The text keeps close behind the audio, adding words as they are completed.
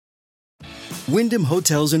Wyndham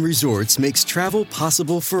Hotels and Resorts makes travel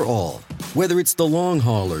possible for all. Whether it's the long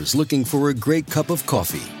haulers looking for a great cup of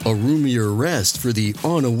coffee, a roomier rest for the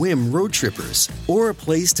on-a-whim road trippers, or a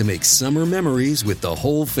place to make summer memories with the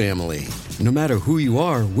whole family. No matter who you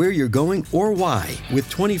are, where you're going, or why, with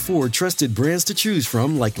 24 trusted brands to choose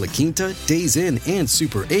from like La Quinta, Days Inn, and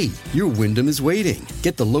Super 8, your Wyndham is waiting.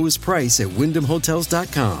 Get the lowest price at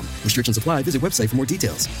WyndhamHotels.com. Restrictions apply. Visit website for more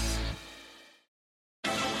details.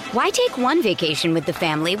 Why take one vacation with the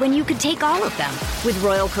family when you could take all of them? With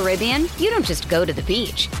Royal Caribbean, you don't just go to the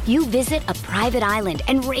beach. You visit a private island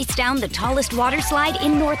and race down the tallest water slide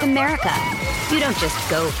in North America. You don't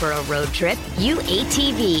just go for a road trip. You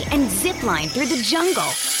ATV and zip line through the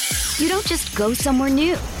jungle. You don't just go somewhere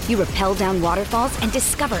new. You rappel down waterfalls and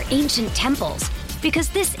discover ancient temples. Because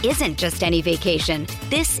this isn't just any vacation.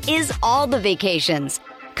 This is all the vacations.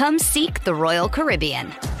 Come seek the Royal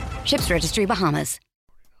Caribbean. Ships Registry, Bahamas.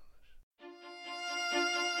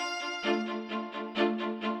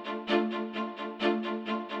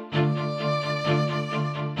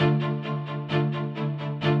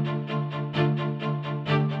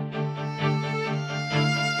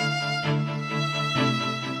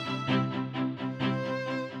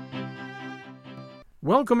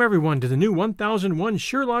 Welcome, everyone, to the new 1001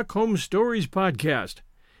 Sherlock Holmes Stories podcast.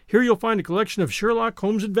 Here you'll find a collection of Sherlock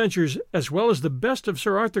Holmes adventures, as well as the best of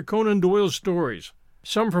Sir Arthur Conan Doyle's stories.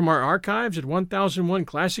 Some from our archives at 1001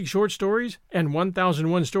 Classic Short Stories and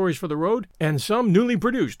 1001 Stories for the Road, and some newly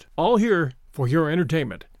produced, all here for your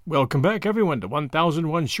entertainment. Welcome back, everyone, to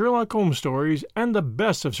 1001 Sherlock Holmes Stories and the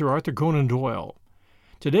best of Sir Arthur Conan Doyle.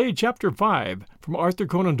 Today, Chapter 5 from Arthur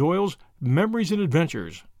Conan Doyle's Memories and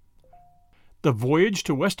Adventures. The Voyage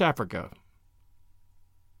to West Africa.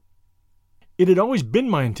 It had always been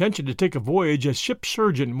my intention to take a voyage as ship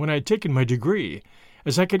surgeon when I had taken my degree,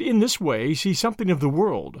 as I could in this way see something of the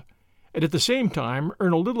world, and at the same time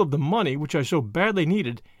earn a little of the money which I so badly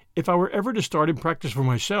needed if I were ever to start in practice for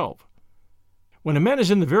myself. When a man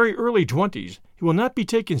is in the very early 20s, he will not be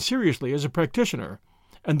taken seriously as a practitioner,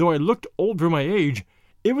 and though I looked old for my age,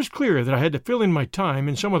 it was clear that I had to fill in my time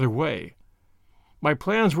in some other way. My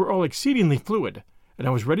plans were all exceedingly fluid, and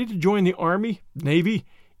I was ready to join the Army, Navy,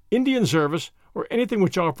 Indian Service, or anything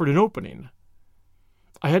which offered an opening.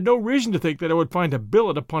 I had no reason to think that I would find a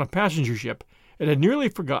billet upon a passenger ship, and had nearly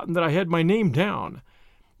forgotten that I had my name down,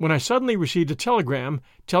 when I suddenly received a telegram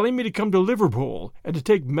telling me to come to Liverpool and to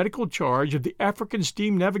take medical charge of the African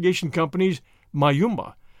Steam Navigation Company's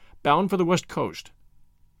Mayumba, bound for the west coast.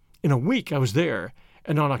 In a week I was there,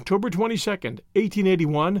 and on October 22nd,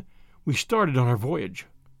 1881, we started on our voyage.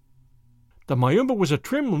 The Mayumba was a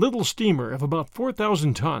trim little steamer of about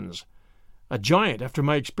 4,000 tons, a giant after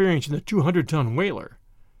my experience in the 200-ton whaler.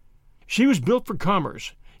 She was built for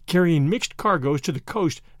commerce, carrying mixed cargoes to the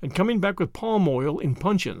coast and coming back with palm oil in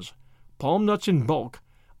puncheons, palm nuts in bulk,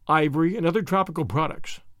 ivory, and other tropical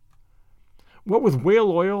products. What with whale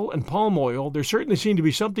oil and palm oil, there certainly seemed to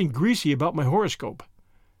be something greasy about my horoscope.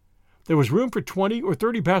 There was room for 20 or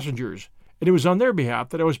 30 passengers, and it was on their behalf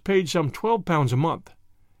that I was paid some £12 a month.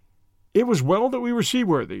 It was well that we were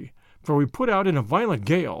seaworthy, for we put out in a violent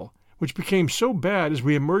gale, which became so bad as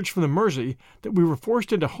we emerged from the Mersey that we were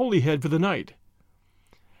forced into Holyhead for the night.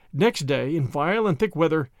 Next day, in vile and thick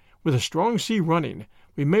weather, with a strong sea running,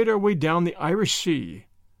 we made our way down the Irish Sea.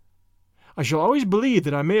 I shall always believe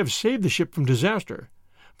that I may have saved the ship from disaster,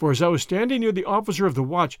 for as I was standing near the officer of the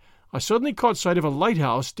watch, I suddenly caught sight of a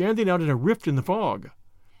lighthouse standing out in a rift in the fog.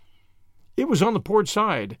 It was on the port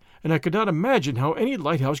side, and I could not imagine how any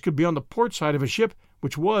lighthouse could be on the port side of a ship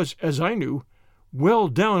which was, as I knew, well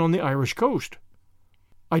down on the Irish coast.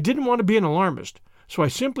 I didn't want to be an alarmist, so I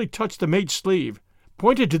simply touched the mate's sleeve,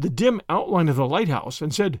 pointed to the dim outline of the lighthouse,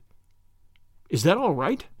 and said, "Is that all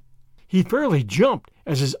right?" He fairly jumped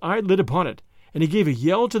as his eye lit upon it, and he gave a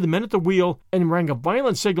yell to the men at the wheel and rang a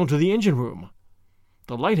violent signal to the engine room.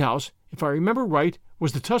 The lighthouse, if I remember right,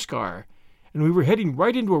 was the Tuskar, and we were heading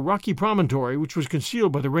right into a rocky promontory which was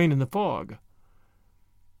concealed by the rain and the fog.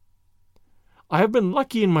 I have been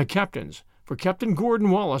lucky in my captains, for Captain Gordon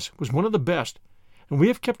Wallace was one of the best, and we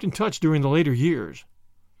have kept in touch during the later years.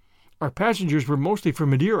 Our passengers were mostly from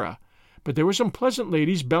Madeira, but there were some pleasant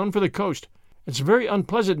ladies bound for the coast, and some very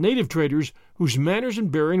unpleasant native traders whose manners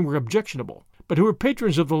and bearing were objectionable, but who were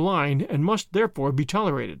patrons of the line and must therefore be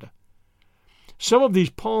tolerated. Some of these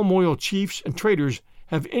palm oil chiefs and traders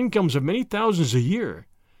have incomes of many thousands a year,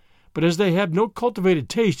 but as they have no cultivated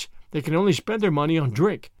tastes, they can only spend their money on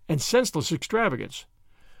drink and senseless extravagance.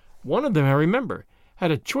 One of them, I remember,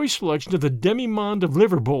 had a choice selection of the demi-monde of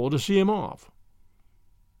Liverpool to see him off.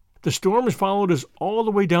 The storms followed us all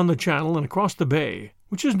the way down the channel and across the bay,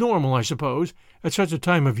 which is normal, I suppose, at such a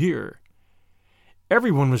time of year.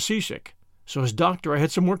 Everyone was seasick, so as doctor I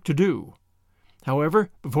had some work to do. However,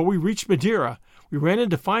 before we reached Madeira, we ran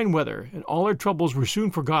into fine weather, and all our troubles were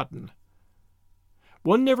soon forgotten.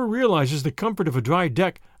 One never realizes the comfort of a dry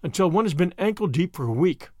deck until one has been ankle-deep for a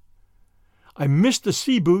week. I missed the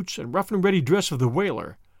sea boots and rough-and-ready dress of the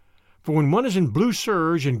whaler, for when one is in blue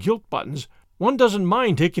serge and gilt buttons, one doesn't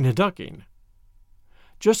mind taking a ducking.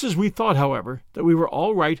 Just as we thought, however, that we were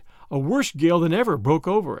all right, a worse gale than ever broke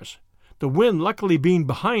over us, the wind luckily being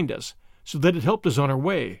behind us, so that it helped us on our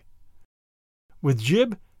way. With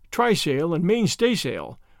jib, trysail, and main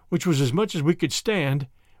staysail, which was as much as we could stand,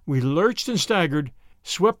 we lurched and staggered,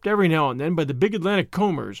 swept every now and then by the big Atlantic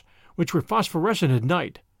combers, which were phosphorescent at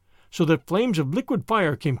night, so that flames of liquid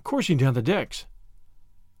fire came coursing down the decks.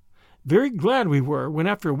 Very glad we were when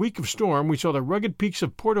after a week of storm we saw the rugged peaks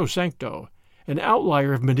of Porto Sancto, an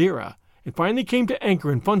outlier of Madeira, and finally came to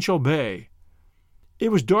anchor in Funchal Bay.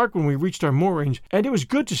 It was dark when we reached our moorings, and it was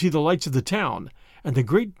good to see the lights of the town and the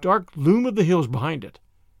great dark loom of the hills behind it.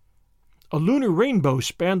 A lunar rainbow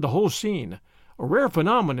spanned the whole scene, a rare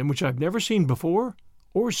phenomenon which I've never seen before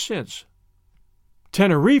or since.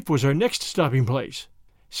 Tenerife was our next stopping place,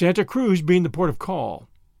 Santa Cruz being the port of call.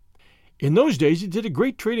 In those days it did a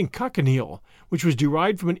great trade in cochineal, which was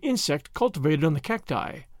derived from an insect cultivated on the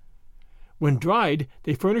cacti. When dried,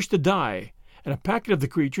 they furnished the dye, and a packet of the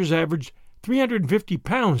creatures averaged 350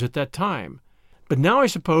 pounds at that time. But now I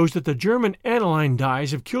suppose that the German aniline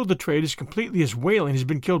dyes have killed the trade as completely as whaling has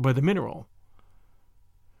been killed by the mineral.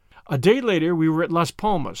 A day later we were at Las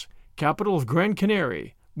Palmas, capital of Gran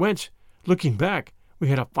Canary, whence, looking back, we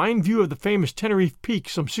had a fine view of the famous Tenerife Peak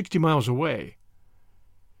some 60 miles away.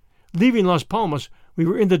 Leaving Las Palmas, we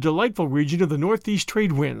were in the delightful region of the northeast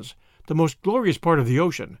trade winds, the most glorious part of the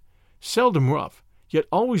ocean, seldom rough, yet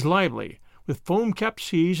always lively, with foam-capped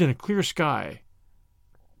seas and a clear sky.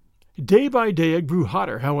 Day by day it grew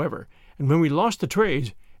hotter, however, and when we lost the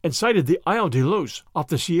trades and sighted the Isle de Los off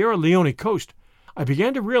the Sierra Leone coast, I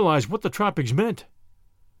began to realize what the tropics meant.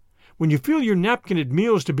 When you feel your napkin at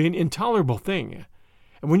meals to be an intolerable thing,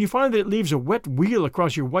 and when you find that it leaves a wet wheal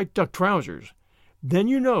across your white duck trousers, then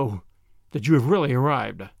you know that you have really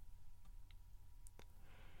arrived.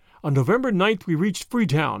 On November 9th we reached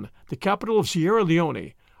Freetown, the capital of Sierra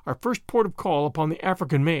Leone, our first port of call upon the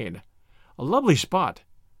African main. A lovely spot,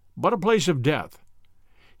 but a place of death.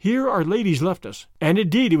 Here our ladies left us, and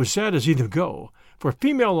indeed it was sad to see them go, for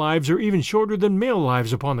female lives are even shorter than male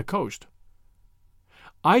lives upon the coast.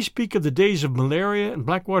 I speak of the days of malaria and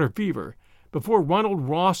blackwater fever, before Ronald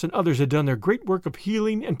Ross and others had done their great work of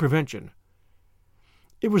healing and prevention.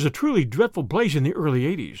 It was a truly dreadful place in the early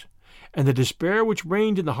 80s, and the despair which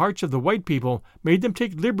reigned in the hearts of the white people made them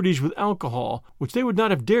take liberties with alcohol which they would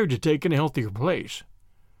not have dared to take in a healthier place.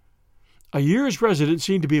 A year's residence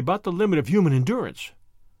seemed to be about the limit of human endurance.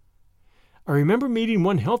 I remember meeting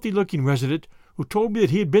one healthy-looking resident who told me that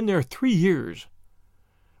he had been there 3 years.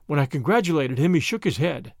 When I congratulated him, he shook his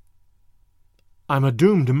head. "I'm a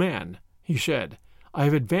doomed man," he said. "I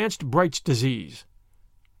have advanced Bright's disease."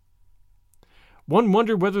 One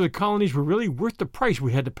wondered whether the colonies were really worth the price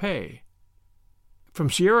we had to pay. From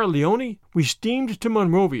Sierra Leone we steamed to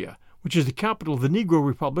Monrovia, which is the capital of the Negro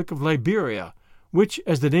Republic of Liberia, which,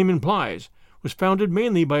 as the name implies, was founded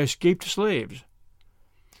mainly by escaped slaves.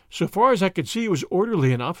 So far as I could see, it was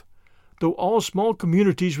orderly enough, though all small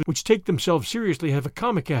communities which take themselves seriously have a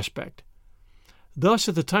comic aspect. Thus,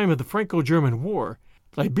 at the time of the Franco-German War,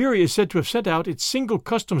 Liberia is said to have sent out its single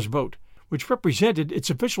customs boat, which represented its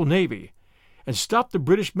official navy, and stopped the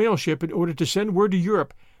British mail ship in order to send word to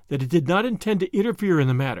Europe that it did not intend to interfere in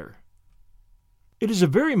the matter. It is a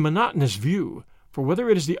very monotonous view, for whether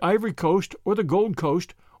it is the Ivory Coast or the Gold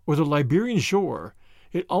Coast or the Liberian shore,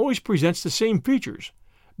 it always presents the same features: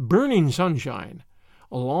 burning sunshine,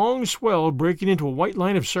 a long swell breaking into a white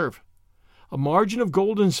line of surf, a margin of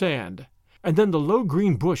golden sand, and then the low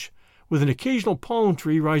green bush with an occasional palm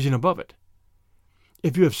tree rising above it.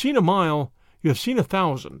 If you have seen a mile, you have seen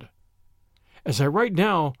 1,000. As I write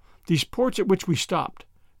now, these ports at which we stopped,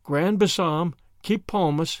 Grand Bassam, Cape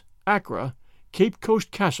Palmas, Accra, Cape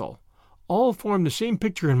Coast Castle, all form the same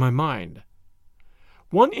picture in my mind.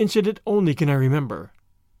 One incident only can I remember.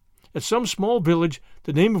 At some small village,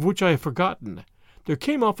 the name of which I have forgotten, there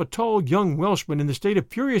came off a tall young Welshman in the state of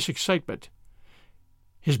furious excitement.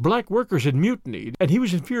 His black workers had mutinied, and he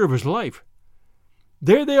was in fear of his life.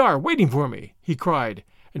 "There they are, waiting for me," he cried,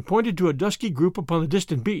 and pointed to a dusky group upon the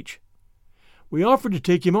distant beach. We offered to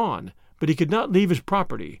take him on, but he could not leave his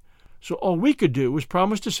property, so all we could do was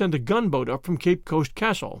promise to send a gunboat up from Cape Coast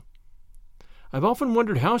Castle. I've often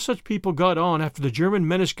wondered how such people got on after the German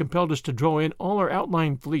menace compelled us to draw in all our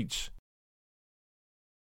outlying fleets.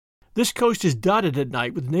 This coast is dotted at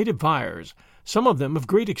night with native fires, some of them of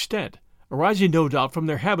great extent, arising no doubt from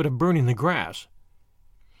their habit of burning the grass.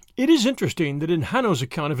 It is interesting that in Hanno's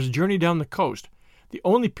account of his journey down the coast, the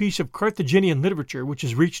only piece of Carthaginian literature which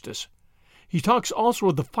has reached us, he talks also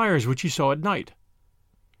of the fires which he saw at night.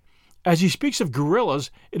 As he speaks of guerrillas,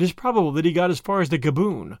 it is probable that he got as far as the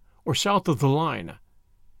Gaboon, or south of the line.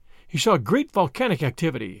 He saw great volcanic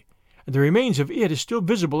activity, and the remains of it is still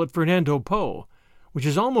visible at Fernando Po, which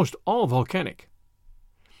is almost all volcanic.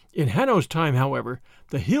 In Hanno's time, however,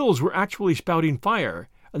 the hills were actually spouting fire,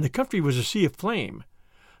 and the country was a sea of flame,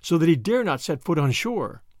 so that he dare not set foot on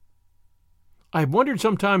shore. I have wondered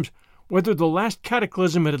sometimes whether the last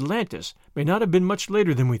cataclysm at Atlantis may not have been much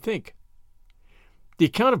later than we think. The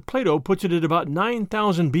account of Plato puts it at about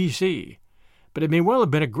 9,000 B.C., but it may well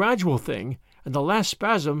have been a gradual thing, and the last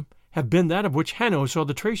spasm have been that of which Hanno saw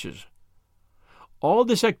the traces. All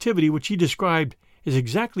this activity which he described is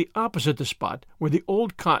exactly opposite the spot where the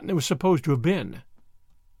old continent was supposed to have been.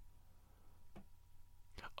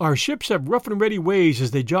 Our ships have rough and ready ways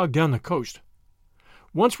as they jog down the coast.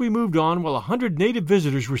 Once we moved on while 100 native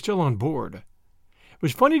visitors were still on board. It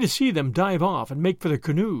was funny to see them dive off and make for their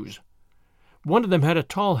canoes. One of them had a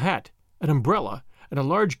tall hat, an umbrella, and a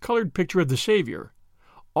large colored picture of the Savior,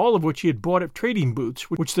 all of which he had bought at trading booths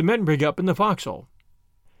which the men rig up in the forecastle.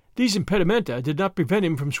 These impedimenta did not prevent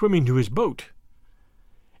him from swimming to his boat.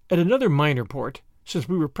 At another minor port, since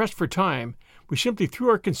we were pressed for time, we simply threw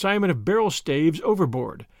our consignment of barrel staves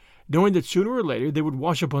overboard, knowing that sooner or later they would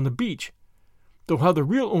wash up on the beach, though how the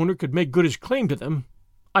real owner could make good his claim to them,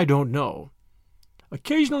 I don't know.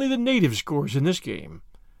 Occasionally the native scores in this game.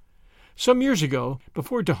 Some years ago,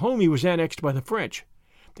 before Dahomey was annexed by the French,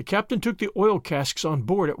 the captain took the oil casks on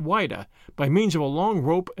board at Whydah by means of a long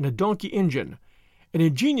rope and a donkey engine, an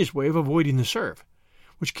ingenious way of avoiding the surf,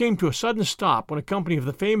 which came to a sudden stop when a company of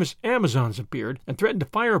the famous Amazons appeared and threatened to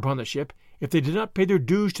fire upon the ship if they did not pay their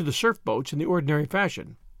dues to the surf boats in the ordinary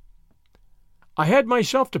fashion. I had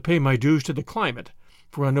myself to pay my dues to the climate,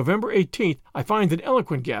 for on November 18th I find an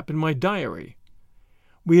eloquent gap in my diary.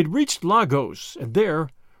 We had reached Lagos, and there,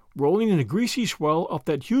 rolling in a greasy swell off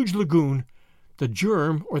that huge lagoon, the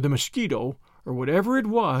germ or the mosquito, or whatever it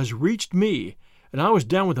was, reached me, and I was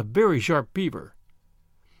down with a very sharp fever.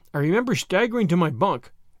 I remember staggering to my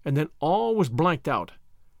bunk, and then all was blanked out.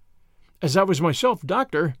 As I was myself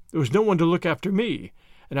doctor, there was no one to look after me,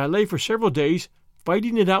 and I lay for several days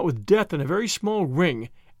fighting it out with death in a very small ring,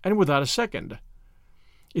 and without a second.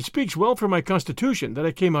 It speaks well for my constitution that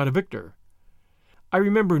I came out a victor. I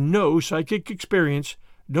remember no psychic experience,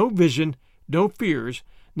 no vision, no fears,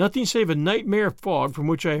 nothing save a nightmare fog from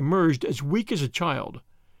which I emerged as weak as a child.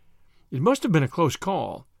 It must have been a close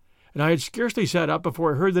call, and I had scarcely sat up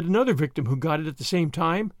before I heard that another victim who got it at the same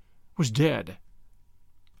time was dead.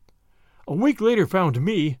 A week later found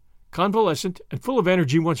me, convalescent and full of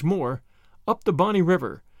energy once more, up the Bonny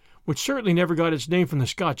River, which certainly never got its name from the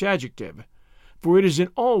Scotch adjective, for it is in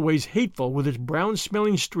all ways hateful with its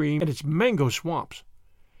brown-smelling stream and its mango swamps.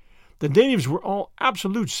 The natives were all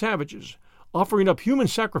absolute savages, offering up human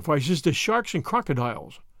sacrifices to sharks and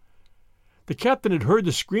crocodiles. The captain had heard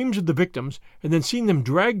the screams of the victims and then seen them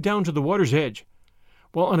dragged down to the water's edge,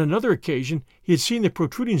 while on another occasion he had seen the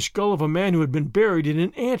protruding skull of a man who had been buried in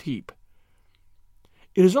an ant-heap.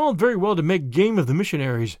 It is all very well to make game of the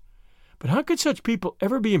missionaries, but how could such people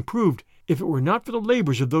ever be improved if it were not for the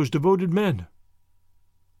labors of those devoted men?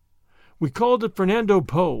 We called at Fernando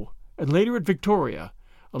Po, and later at Victoria,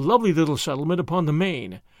 a lovely little settlement upon the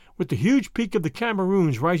Main, with the huge peak of the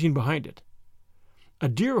Cameroons rising behind it. A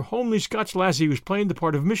dear homely Scotch lassie was playing the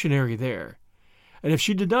part of missionary there, and if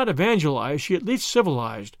she did not evangelize, she at least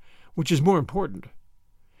civilized, which is more important.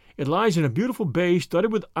 It lies in a beautiful bay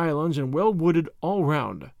studded with islands and well wooded all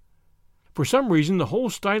round. For some reason the whole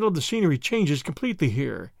style of the scenery changes completely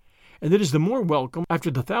here, and it is the more welcome after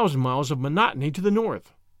the 1,000 miles of monotony to the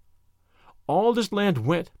north. All this land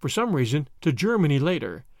went, for some reason, to Germany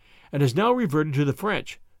later, and has now reverted to the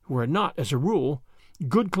French, who are not, as a rule,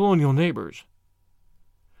 good colonial neighbors.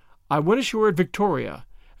 I went ashore at Victoria,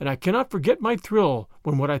 and I cannot forget my thrill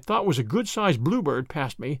when what I thought was a good-sized bluebird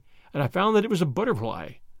passed me, and I found that it was a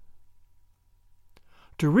butterfly.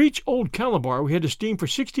 To reach Old Calabar we had to steam for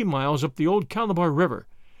 60 miles up the Old Calabar River,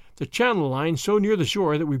 the channel line so near the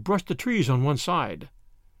shore that we brushed the trees on one side.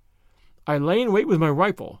 I lay in wait with my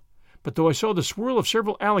rifle, but though I saw the swirl of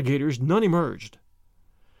several alligators, none emerged.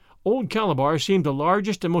 Old Calabar seemed the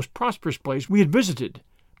largest and most prosperous place we had visited,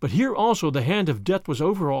 but here also the hand of death was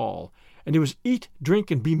over all, and it was eat,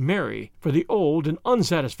 drink, and be merry for the old and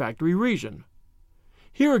unsatisfactory reason.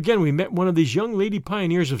 Here again we met one of these young lady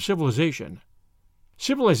pioneers of civilization.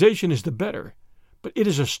 Civilization is the better, but it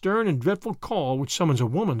is a stern and dreadful call which summons a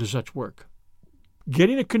woman to such work.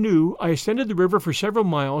 Getting a canoe, I ascended the river for several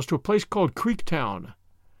miles to a place called Creektown.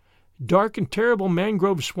 Dark and terrible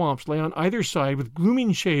mangrove swamps lay on either side with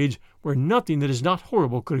glooming shades where nothing that is not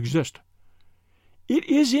horrible could exist. It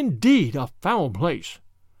is indeed a foul place.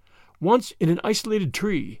 Once in an isolated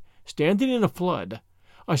tree, standing in a flood,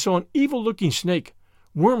 I saw an evil-looking snake,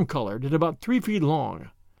 worm-colored and about 3 feet long.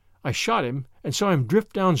 I shot him and saw him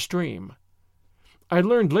drift downstream. I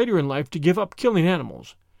learned later in life to give up killing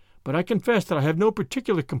animals, but I confess that I have no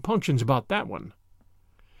particular compunctions about that one.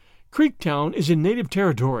 Creektown is in native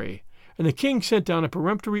territory, and the king sent down a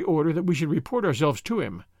peremptory order that we should report ourselves to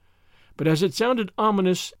him. But as it sounded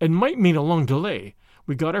ominous and might mean a long delay,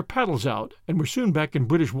 we got our paddles out and were soon back in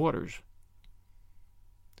British waters.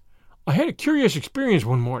 I had a curious experience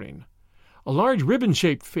one morning. A large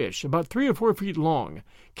ribbon-shaped fish, about 3 or 4 feet long,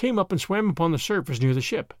 came up and swam upon the surface near the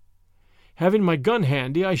ship. Having my gun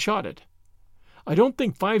handy, I shot it. I don't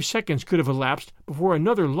think 5 seconds could have elapsed before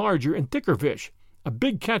another larger and thicker fish, a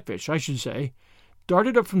big catfish, I should say,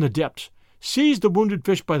 darted up from the depths, seized the wounded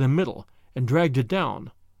fish by the middle, and dragged it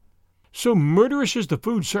down. So murderous is the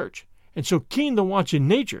food search, and so keen the watch in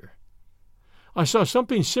nature. I saw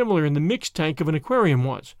something similar in the mixed tank of an aquarium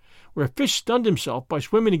once, where a fish stunned himself by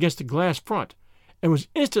swimming against a glass front, and was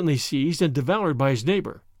instantly seized and devoured by his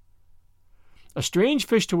neighbor. A strange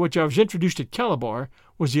fish to which I was introduced at Calabar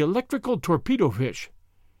was the electrical torpedo fish.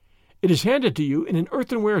 It is handed to you in an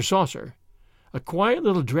earthenware saucer, a quiet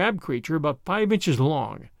little drab creature about 5 inches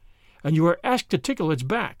long, and you are asked to tickle its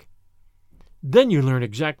back. Then you learn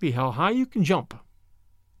exactly how high you can jump.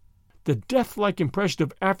 The death-like impression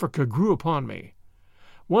of Africa grew upon me.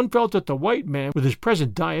 One felt that the white man, with his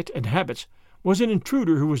present diet and habits, was an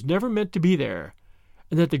intruder who was never meant to be there,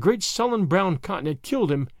 and that the great sullen brown continent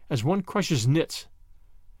killed him as one crushes nits.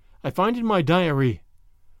 I find in my diary,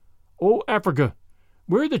 "O Africa,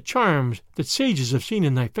 where are the charms that sages have seen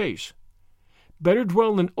in thy face? Better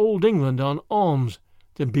dwell in old England on alms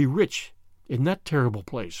than be rich in that terrible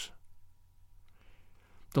place."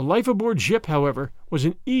 The life aboard ship, however, was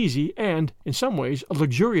an easy and, in some ways, a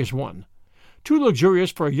luxurious one. Too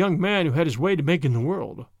luxurious for a young man who had his way to make in the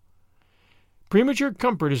world. Premature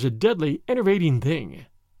comfort is a deadly, enervating thing.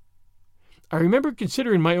 I remember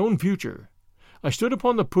considering my own future. I stood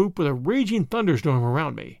upon the poop with a raging thunderstorm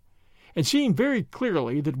around me, and seeing very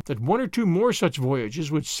clearly that 1 or 2 more such voyages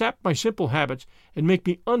would sap my simple habits and make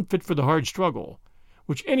me unfit for the hard struggle,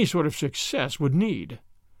 which any sort of success would need.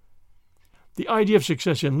 The idea of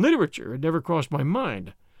success in literature had never crossed my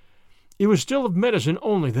mind. It was still of medicine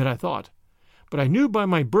only that I thought, but I knew by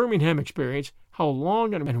my Birmingham experience how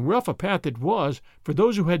long and rough a path it was for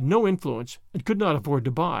those who had no influence and could not afford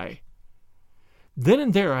to buy. Then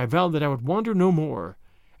and there I vowed that I would wander no more,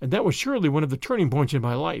 and that was surely one of the turning points in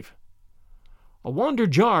my life. A wander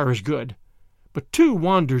jar is good, but to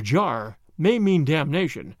wander jar may mean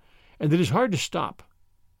damnation, and it is hard to stop.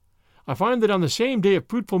 I find that on the same day of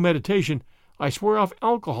fruitful meditation I swore off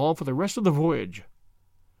alcohol for the rest of the voyage.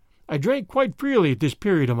 I drank quite freely at this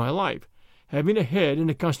period of my life, having a head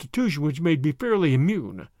and a constitution which made me fairly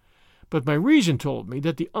immune, but my reason told me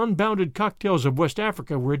that the unbounded cocktails of West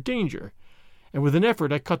Africa were a danger, and with an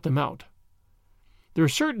effort I cut them out. There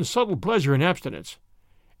is certain subtle pleasure in abstinence,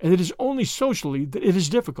 and it is only socially that it is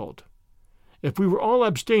difficult. If we were all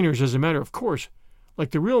abstainers as a matter of course,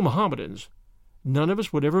 like the real Mohammedans, none of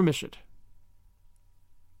us would ever miss it.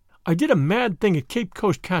 I did a mad thing at Cape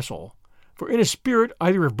Coast Castle, for in a spirit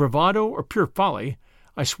either of bravado or pure folly,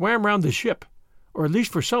 I swam round the ship, or at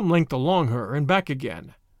least for some length along her and back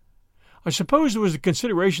again. I suppose it was the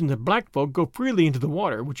consideration that black folk go freely into the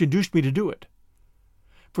water which induced me to do it.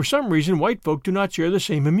 For some reason white folk do not share the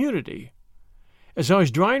same immunity. As I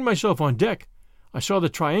was drying myself on deck, I saw the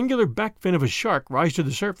triangular back fin of a shark rise to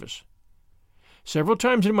the surface. Several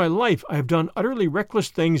times in my life I have done utterly reckless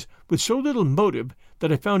things with so little motive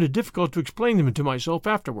that I found it difficult to explain them to myself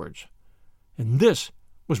afterwards. And this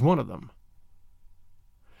was one of them.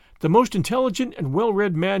 The most intelligent and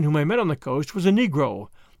well-read man whom I met on the coast was a Negro,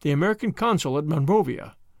 the American consul at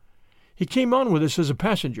Monrovia. He came on with us as a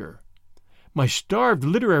passenger. My starved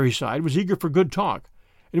literary side was eager for good talk,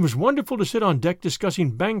 and it was wonderful to sit on deck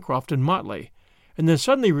discussing Bancroft and Motley, and then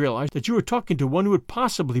suddenly realize that you were talking to one who had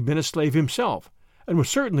possibly been a slave himself, and was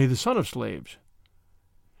certainly the son of slaves.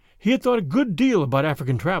 He had thought a good deal about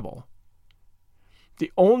African travel.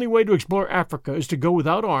 "The only way to explore Africa is to go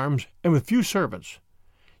without arms and with few servants.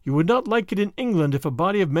 You would not like it in England if a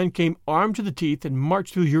body of men came armed to the teeth and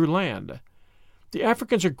marched through your land. The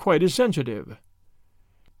Africans are quite as sensitive.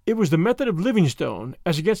 It was the method of Livingstone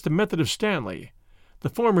as against the method of Stanley. The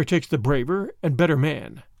former takes the braver and better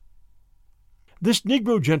man. This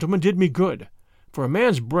Negro gentleman did me good, for a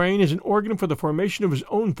man's brain is an organ for the formation of his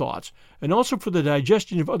own thoughts and also for the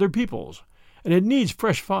digestion of other people's, and it needs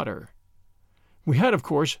fresh fodder. We had, of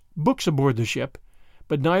course, books aboard the ship,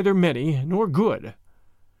 but neither many nor good.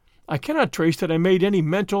 I cannot trace that I made any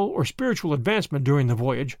mental or spiritual advancement during the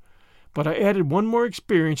voyage, but I added one more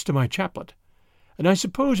experience to my chaplet, and I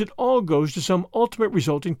suppose it all goes to some ultimate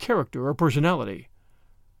result in character or personality.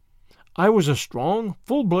 I was a strong,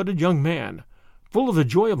 full-blooded young man, full of the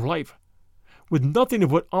joy of life, with nothing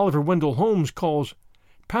of what Oliver Wendell Holmes calls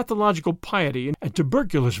pathological piety and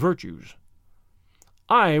tuberculous virtues.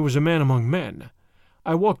 I was a man among men.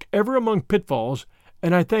 I walked ever among pitfalls,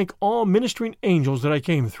 and I thank all ministering angels that I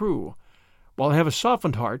came through, while I have a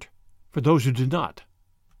softened heart for those who did not.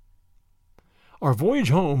 Our voyage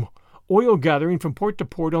home, oil gathering from port to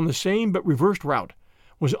port on the same but reversed route,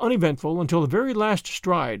 was uneventful until the very last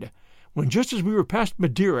stride, when just as we were past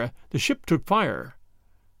Madeira the ship took fire.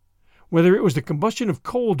 Whether it was the combustion of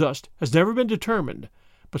coal dust has never been determined,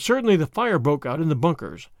 but certainly the fire broke out in the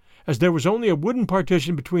bunkers, as there was only a wooden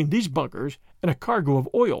partition between these bunkers and a cargo of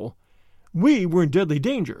oil. We were in deadly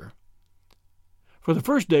danger. For the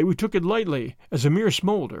first day we took it lightly, as a mere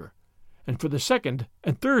smolder, and for the second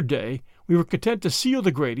and third day we were content to seal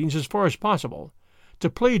the gratings as far as possible, to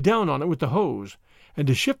play down on it with the hose, and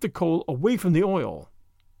to shift the coal away from the oil.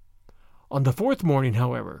 On the fourth morning,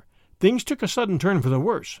 however, things took a sudden turn for the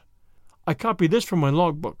worse. I copy this from my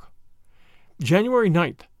logbook. January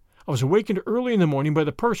 9th. I was awakened early in the morning by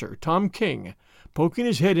the purser, Tom King, poking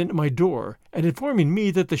his head in at my door and informing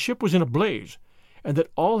me that the ship was in a blaze, and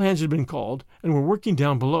that all hands had been called and were working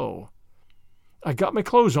down below. I got my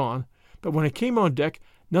clothes on, but when I came on deck,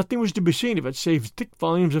 nothing was to be seen of it save thick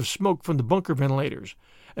volumes of smoke from the bunker ventilators,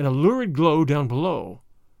 and a lurid glow down below.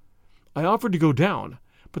 I offered to go down,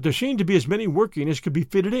 but there seemed to be as many working as could be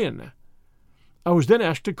fitted in. I was then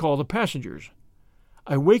asked to call the passengers.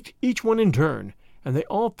 I waked each one in turn, and they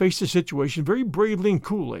all faced the situation very bravely and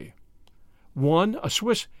coolly. One, a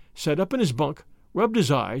Swiss, sat up in his bunk, rubbed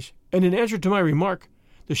his eyes, and in answer to my remark,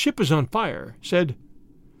 "The ship is on fire," said,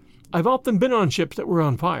 "I've often been on ships that were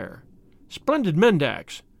on fire. Splendid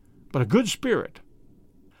Mendax, but a good spirit."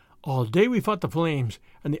 All day we fought the flames,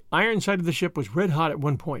 and the iron side of the ship was red hot at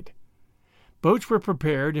one point. Boats were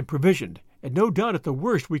prepared and provisioned, and no doubt at the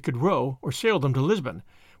worst we could row or sail them to Lisbon,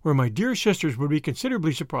 where my dear sisters would be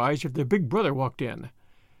considerably surprised if their big brother walked in.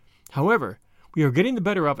 However, we are getting the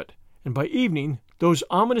better of it, and by evening those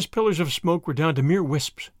ominous pillars of smoke were down to mere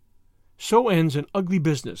wisps. So ends an ugly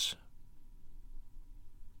business.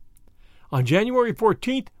 On January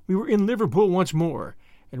 14th we were in Liverpool once more,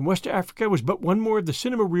 and West Africa was but one more of the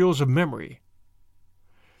cinema reels of memory.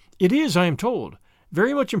 It is, I am told,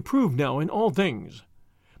 very much improved now in all things.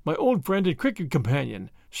 My old friend and cricket companion,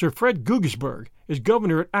 Sir Fred Gugisberg, is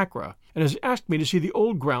governor at Accra, and has asked me to see the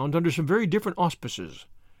old ground under some very different auspices.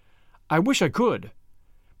 I wish I could,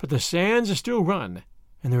 but the sands still run,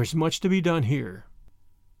 and there is much to be done here.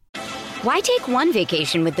 Why take one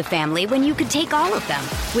vacation with the family when you could take all of them?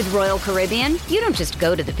 With Royal Caribbean, you don't just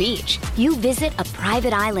go to the beach. You visit a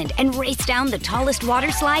private island and race down the tallest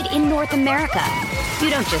water slide in North America.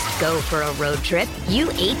 You don't just go for a road trip. You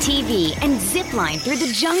ATV and zip line through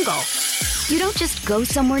the jungle. You don't just go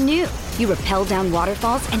somewhere new. You rappel down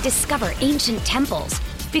waterfalls and discover ancient temples.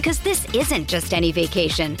 Because this isn't just any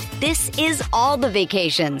vacation. This is all the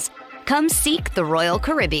vacations. Come seek the Royal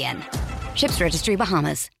Caribbean. Ships Registry,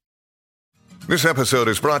 Bahamas. This episode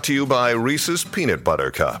is brought to you by Reese's Peanut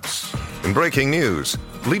Butter Cups. In breaking news,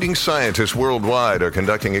 leading scientists worldwide are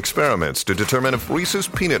conducting experiments to determine if Reese's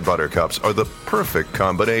Peanut Butter Cups are the perfect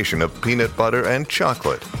combination of peanut butter and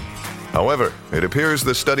chocolate. However, it appears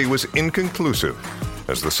the study was inconclusive,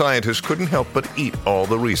 as the scientists couldn't help but eat all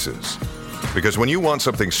the Reese's. Because when you want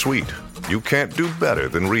something sweet, you can't do better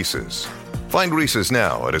than Reese's. Find Reese's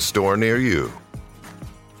now at a store near you.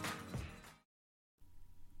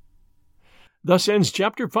 Thus ends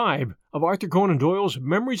Chapter 5 of Arthur Conan Doyle's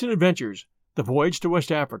Memories and Adventures, The Voyage to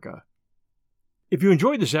West Africa. If you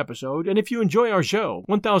enjoyed this episode, and if you enjoy our show,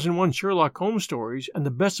 1001 Sherlock Holmes Stories and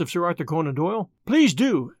the Best of Sir Arthur Conan Doyle, please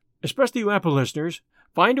do, especially you Apple listeners,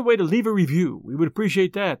 find a way to leave a review. We would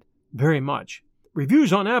appreciate that very much.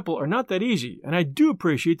 Reviews on Apple are not that easy, and I do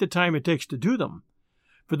appreciate the time it takes to do them.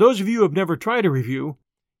 For those of you who have never tried a review,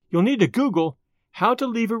 you'll need to Google how to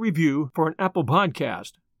leave a review for an Apple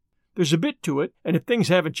podcast. There's a bit to it, and if things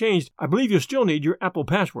haven't changed, I believe you'll still need your Apple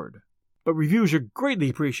password. But reviews are greatly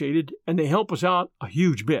appreciated, and they help us out a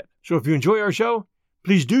huge bit. So if you enjoy our show,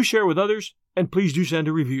 please do share with others, and please do send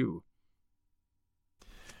a review.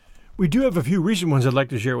 We do have a few recent ones I'd like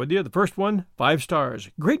to share with you. The first one, 5 stars.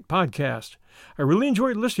 Great podcast. I really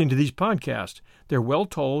enjoyed listening to these podcasts. They're well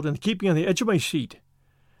told and keep me on the edge of my seat.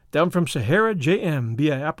 Down from Sahara JM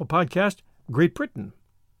via Apple Podcast, Great Britain.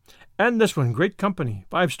 And this one, great company,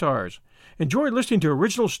 5 stars. Enjoy listening to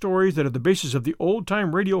original stories that are the basis of the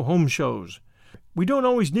old-time radio home shows. We don't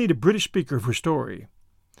always need a British speaker for story.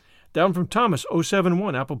 Down from Thomas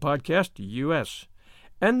 071, Apple Podcast, US.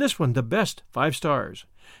 And this one, the best, 5 stars.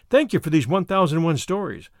 Thank you for these 1001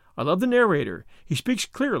 stories. I love the narrator. He speaks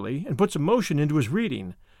clearly and puts emotion into his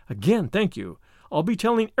reading. Again, thank you. I'll be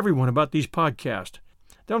telling everyone about these podcasts.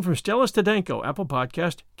 Down from Stella Stadenko, Apple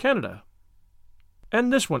Podcast, Canada.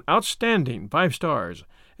 And this one, outstanding, 5 stars.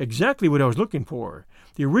 Exactly what I was looking for.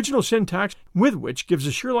 The original syntax with which gives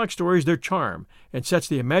the Sherlock stories their charm and sets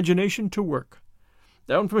the imagination to work.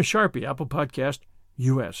 Down from Sharpie, Apple Podcast,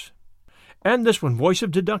 US. And this one, Voice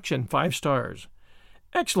of Deduction, 5 stars.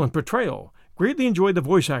 Excellent portrayal. Greatly enjoyed the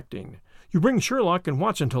voice acting. You bring Sherlock and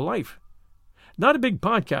Watson to life. Not a big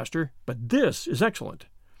podcaster, but this is excellent.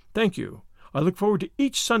 Thank you. I look forward to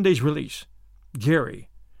each Sunday's release. Gary.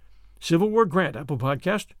 Civil War Grant, Apple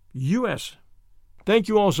Podcast, US. Thank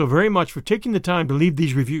you all so very much for taking the time to leave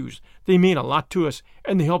these reviews. They mean a lot to us,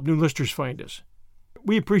 and they help new listeners find us.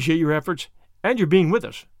 We appreciate your efforts and your being with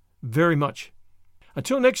us very much.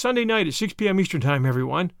 Until next Sunday night at 6 p.m. Eastern Time,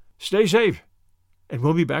 everyone, stay safe, and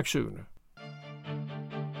we'll be back soon.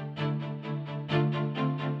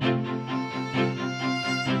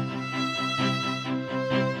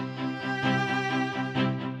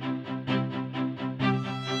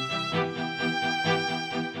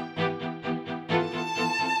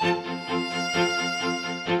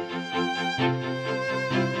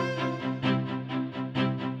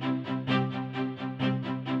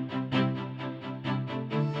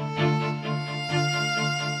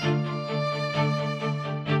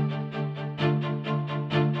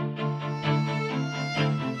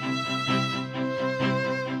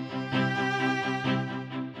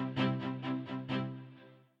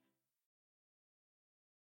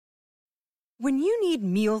 When you need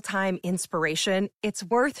mealtime inspiration, it's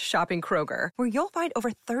worth shopping Kroger, where you'll find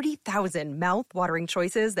over 30,000 mouth-watering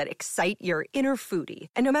choices that excite your inner foodie.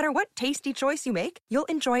 And no matter what tasty choice you make, you'll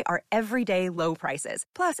enjoy our everyday low prices,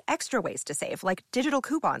 plus extra ways to save, like digital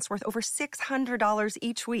coupons worth over $600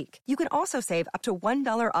 each week. You can also save up to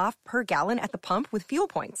 $1 off per gallon at the pump with fuel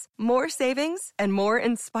points. More savings and more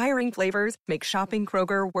inspiring flavors make shopping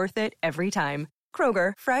Kroger worth it every time.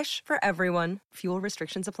 Kroger, fresh for everyone. Fuel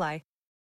restrictions apply.